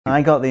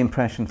I got the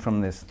impression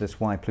from this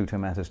Why Pluto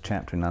Matters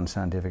chapter in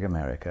Unscientific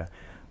America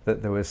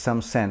that there was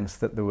some sense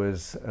that there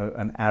was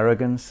an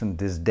arrogance and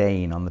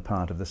disdain on the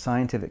part of the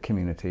scientific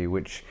community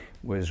which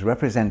was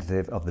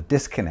representative of the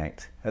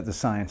disconnect at the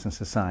science and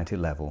society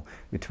level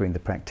between the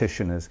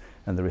practitioners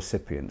and the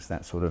recipients,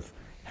 that sort of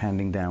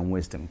handing down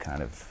wisdom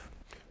kind of.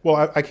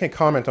 Well, I can't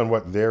comment on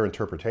what their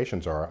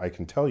interpretations are. I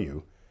can tell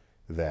you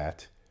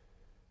that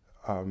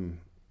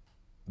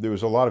there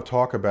was a lot of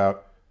talk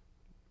about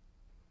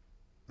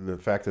the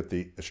fact that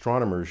the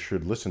astronomers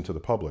should listen to the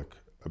public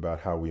about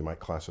how we might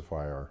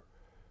classify our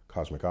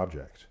cosmic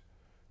objects.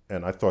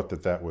 And I thought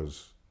that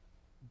that's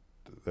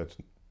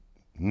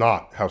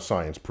not how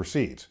science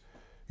proceeds.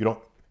 You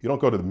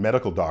don't go to the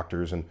medical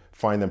doctors and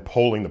find them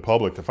polling the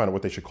public to find out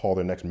what they should call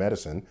their next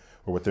medicine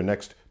or what their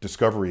next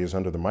discovery is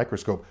under the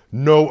microscope.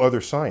 No other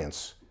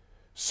science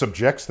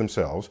subjects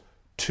themselves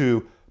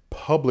to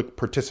public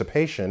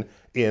participation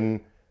in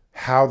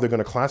how they're going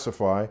to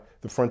classify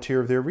the frontier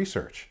of their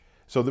research.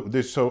 So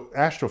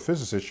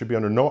astrophysicists should be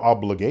under no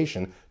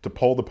obligation to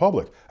poll the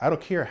public. I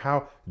don't care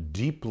how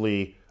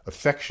deeply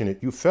affectionate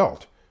you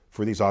felt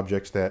for these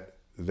objects that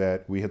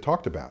we had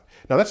talked about.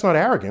 Now, that's not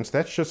arrogance.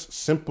 That's just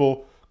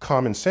simple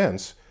common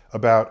sense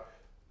about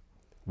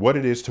what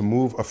it is to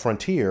move a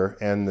frontier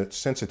and the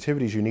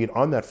sensitivities you need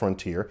on that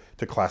frontier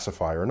to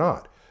classify or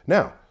not.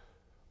 Now,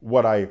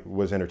 what I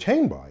was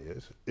entertained by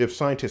is if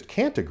scientists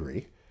can't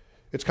agree,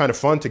 it's kind of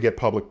fun to get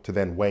public to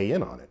then weigh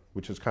in on it,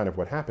 which is kind of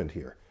what happened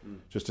here.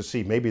 Just to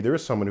see maybe there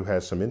is someone who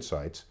has some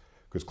insights,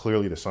 because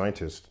clearly the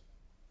scientists,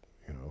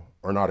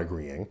 are not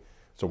agreeing.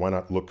 So why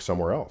not look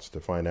somewhere else to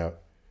find out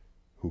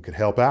who could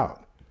help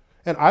out?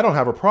 And I don't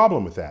have a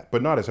problem with that,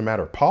 but not as a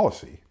matter of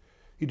policy.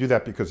 You do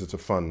that because it's a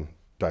fun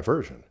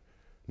diversion,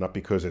 not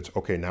because it's,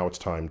 okay, now it's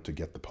time to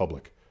get the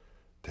public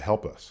to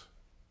help us.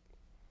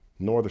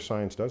 No other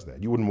science does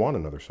that. You wouldn't want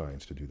another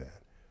science to do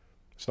that.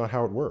 It's not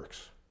how it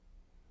works.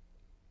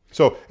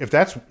 So if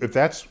that's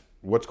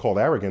what's called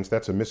arrogance,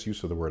 that's a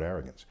misuse of the word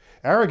arrogance.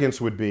 Arrogance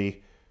would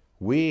be,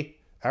 we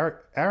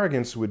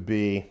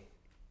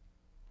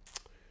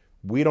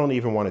don't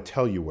even want to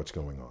tell you what's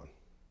going on.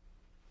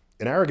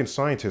 An arrogant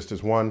scientist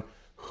is one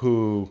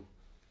who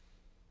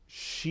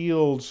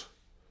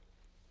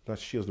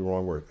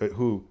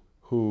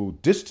who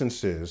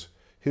distances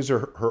his or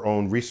her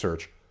own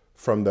research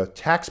from the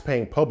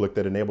tax-paying public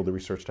that enabled the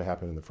research to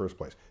happen in the first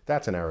place.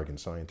 That's an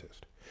arrogant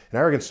scientist. An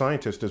arrogant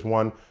scientist is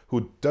one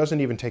who doesn't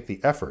even take the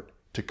effort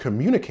to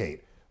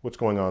communicate what's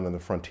going on in the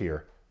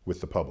frontier with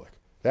the public.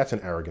 That's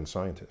an arrogant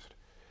scientist.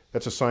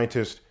 That's a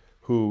scientist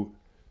who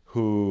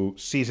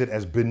sees it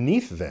as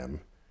beneath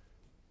them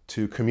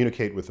to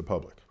communicate with the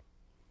public.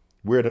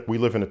 We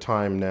live in a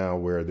time now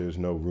where there's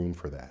no room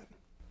for that.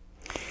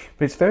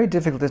 But it's very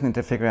difficult, isn't it,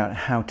 to figure out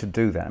how to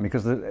do that?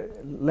 Because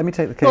let me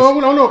take the case.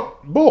 No,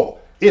 bull.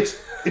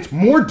 It's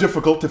more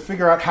difficult to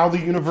figure out how the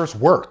universe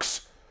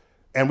works.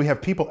 And we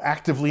have people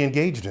actively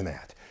engaged in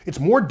that. It's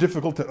more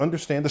difficult to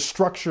understand the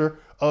structure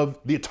of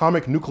the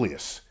atomic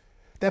nucleus.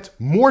 That's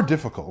more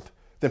difficult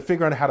than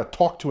figuring out how to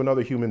talk to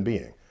another human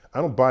being. I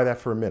don't buy that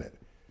for a minute.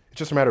 It's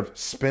just a matter of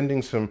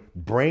spending some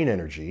brain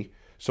energy,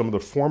 some of the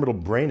formidable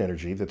brain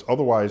energy that's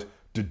otherwise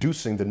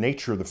deducing the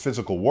nature of the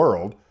physical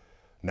world.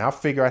 Now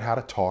figure out how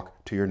to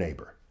talk to your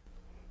neighbor.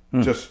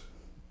 Just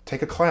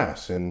take a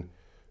class in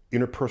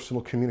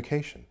interpersonal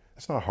communication.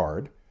 That's not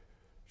hard.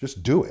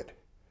 Just do it.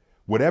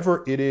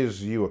 Whatever it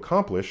is you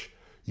accomplish,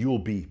 you will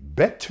be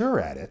better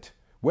at it.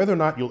 Whether or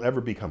not you'll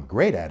ever become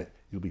great at it,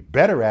 you'll be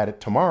better at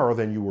it tomorrow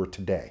than you were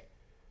today.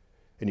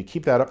 And you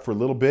keep that up for a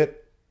little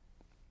bit,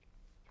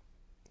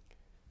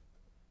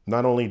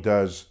 not only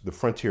does the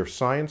frontier of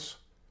science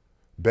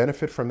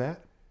benefit from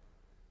that,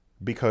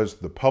 because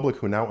the public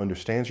who now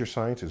understands your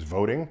science is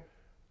voting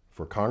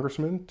for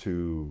congressmen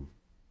to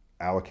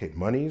allocate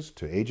monies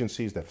to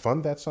agencies that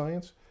fund that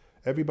science,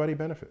 everybody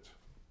benefits.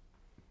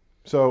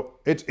 So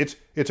it's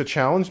a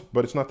challenge,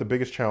 but it's not the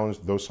biggest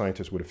challenge those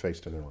scientists would have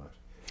faced in their lives.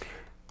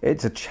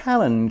 It's a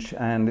challenge,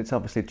 and it's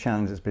obviously a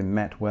challenge that's been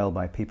met well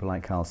by people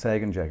like Carl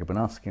Sagan, Jacob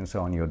Bronowski, and so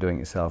on. You're doing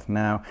it yourself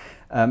now.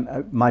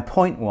 My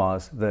point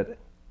was that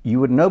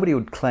nobody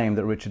would claim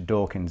that Richard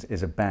Dawkins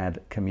is a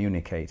bad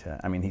communicator.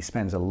 I mean, he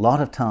spends a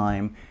lot of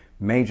time,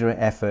 major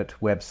effort,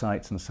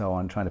 websites and so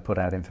on, trying to put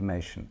out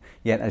information.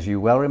 Yet, as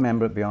you well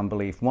remember at Beyond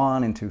Belief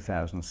 1 in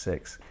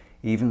 2006,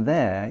 even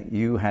there,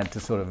 you had to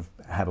sort of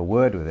have a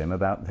word with him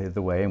about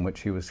the way in which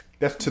he was...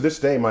 That's to this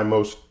day my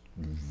most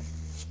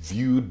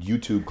viewed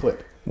YouTube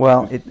clip.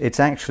 Well, it's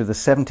actually the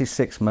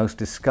 76th most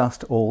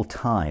discussed all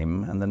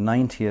time and the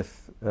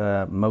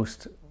 90th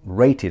most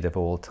rated of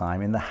all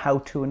time in the how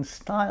to and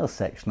style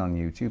section on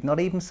YouTube, not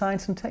even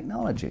science and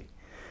technology.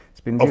 It's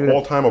been viewed of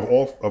all time, of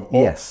all.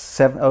 Yes,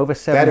 over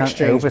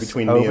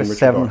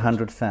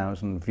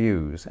 700,000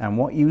 views. And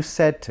what you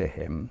said to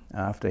him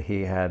after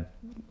he had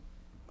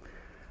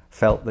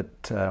felt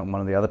that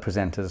one of the other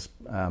presenters'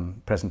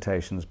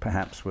 presentations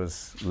perhaps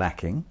was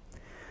lacking.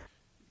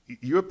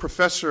 You're a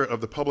professor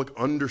of the public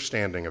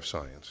understanding of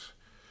science,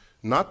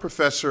 not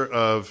professor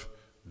of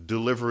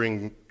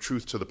delivering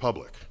truth to the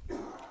public.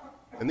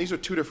 And these are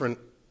two different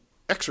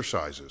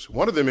exercises.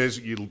 One of them is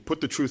you put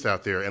the truth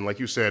out there, and like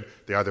you said,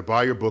 they either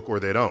buy your book or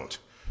they don't.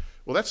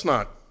 Well, that's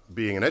not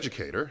being an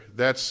educator.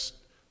 That's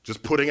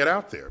just putting it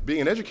out there.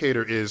 Being an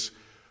educator is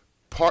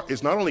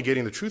not only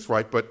getting the truth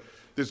right, but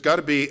there's got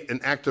to be an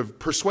act of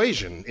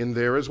persuasion in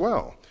there as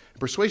well.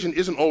 Persuasion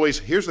isn't always,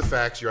 here's the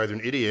facts, you're either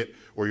an idiot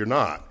or you're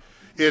not.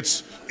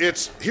 It's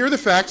here are the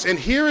facts, and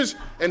here is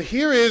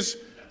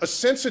a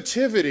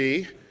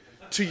sensitivity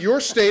to your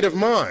state of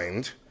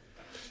mind,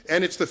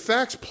 and it's the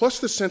facts plus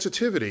the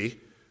sensitivity,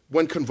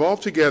 when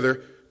convolved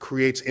together,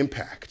 creates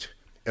impact.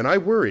 And I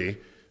worry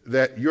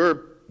that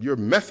your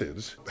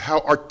methods,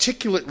 how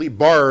articulately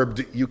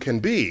barbed you can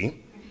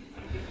be,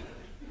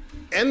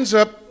 ends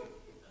up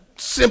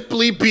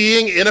simply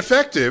being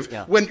ineffective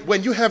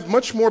when you have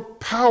much more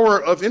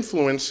power of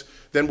influence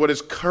than what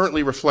is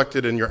currently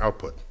reflected in your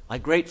output. I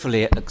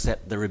gratefully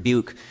accept the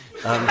rebuke.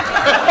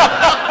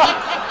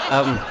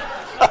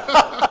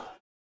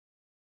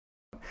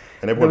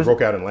 And everyone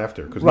broke out in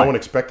laughter because no one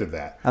expected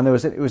that. And they were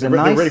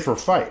ready for a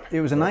fight.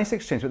 It was a nice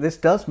exchange, but this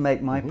does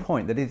make my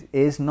point that it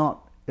is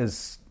not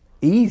as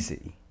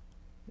easy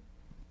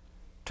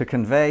to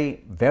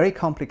convey very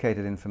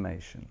complicated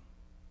information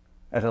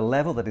at a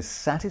level that is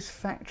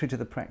satisfactory to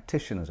the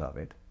practitioners of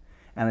it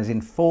and is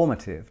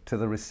informative to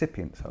the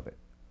recipients of it.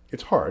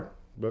 It's hard,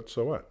 but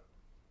so what?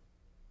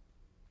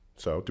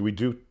 So do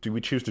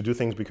we choose to do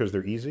things because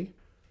they're easy?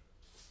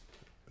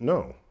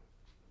 No.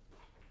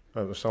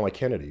 I sound like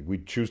Kennedy. We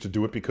choose to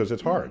do it because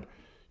it's hard.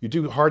 You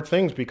do hard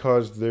things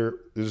because there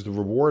is the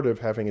reward of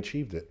having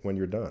achieved it when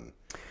you're done.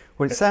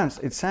 Well, it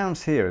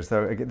sounds here as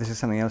though this is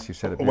something else you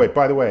said. Oh, wait,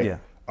 by the way,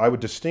 I would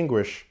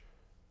distinguish.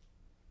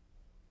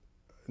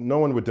 No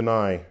one would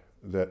deny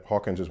that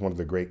Dawkins is one of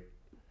the great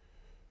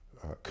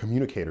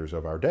communicators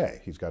of our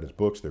day. He's got his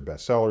books, they're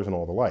bestsellers, and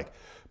all the like.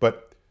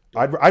 But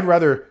I'd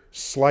rather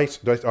slice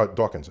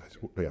Dawkins.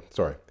 Yeah,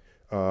 sorry.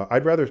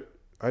 I'd rather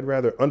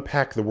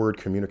unpack the word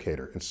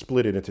communicator and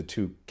split it into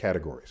two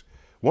categories.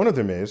 One of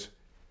them is,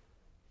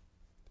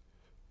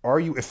 are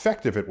you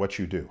effective at what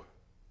you do?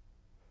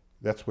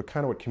 That's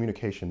kind of what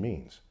communication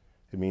means.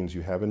 It means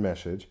you have a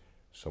message,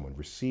 someone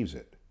receives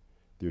it.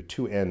 There are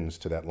two ends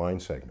to that line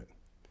segment.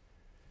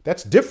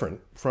 That's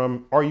different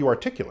from, are you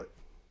articulate?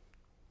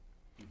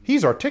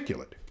 He's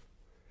articulate.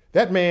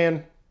 That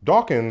man,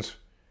 Dawkins,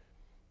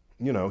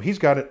 he's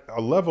got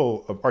a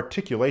level of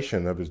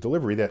articulation of his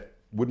delivery that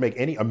would make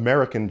any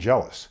American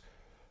jealous,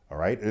 all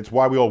right? It's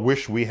why we all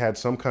wish we had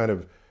some kind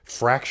of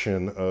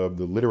fraction of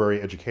the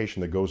literary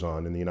education that goes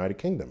on in the United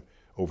Kingdom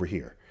over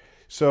here.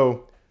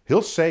 So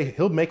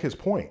he'll make his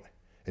point,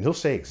 and he'll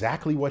say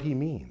exactly what he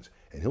means,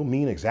 and he'll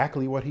mean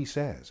exactly what he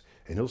says,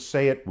 and he'll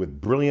say it with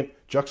brilliant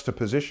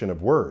juxtaposition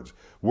of words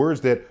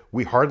that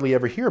we hardly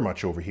ever hear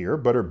much over here,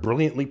 but are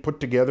brilliantly put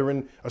together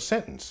in a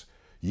sentence.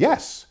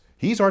 Yes,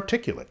 he's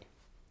articulate.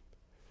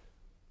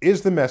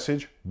 Is the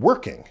message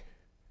working?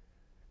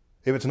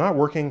 If it's not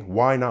working,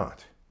 why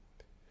not?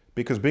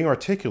 Because being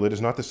articulate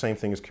is not the same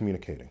thing as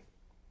communicating.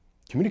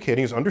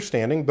 Communicating is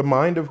understanding the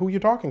mind of who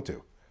you're talking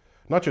to.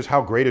 Not just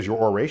how great is your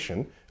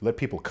oration, let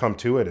people come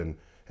to it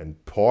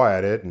and paw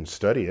at it and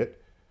study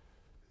it.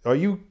 Are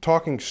you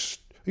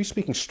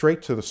speaking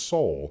straight to the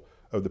soul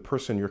of the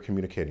person you're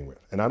communicating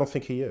with? And I don't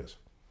think he is.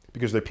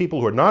 Because there are people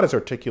who are not as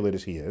articulate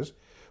as he is,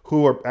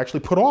 who are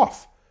actually put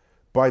off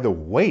by the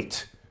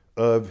weight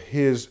of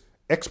his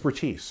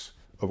expertise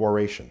of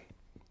oration.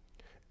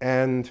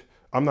 And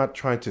I'm not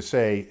trying to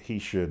say he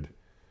should,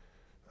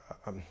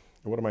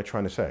 what am I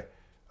trying to say?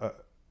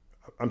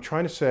 I'm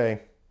trying to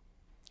say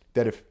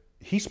that if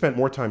he spent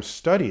more time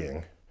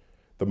studying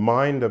the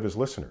mind of his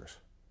listeners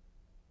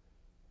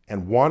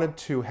and wanted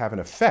to have an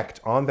effect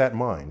on that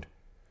mind,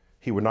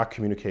 he would not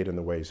communicate in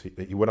the ways,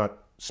 he would not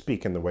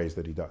speak in the ways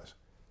that he does.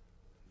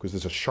 Because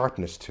there's a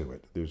sharpness to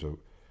it. There's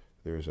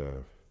a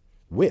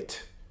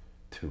wit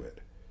to it.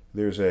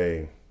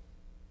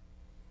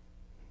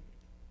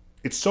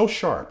 It's so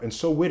sharp and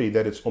so witty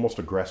that it's almost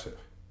aggressive.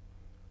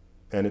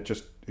 And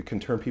it can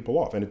turn people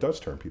off, and it does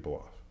turn people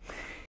off.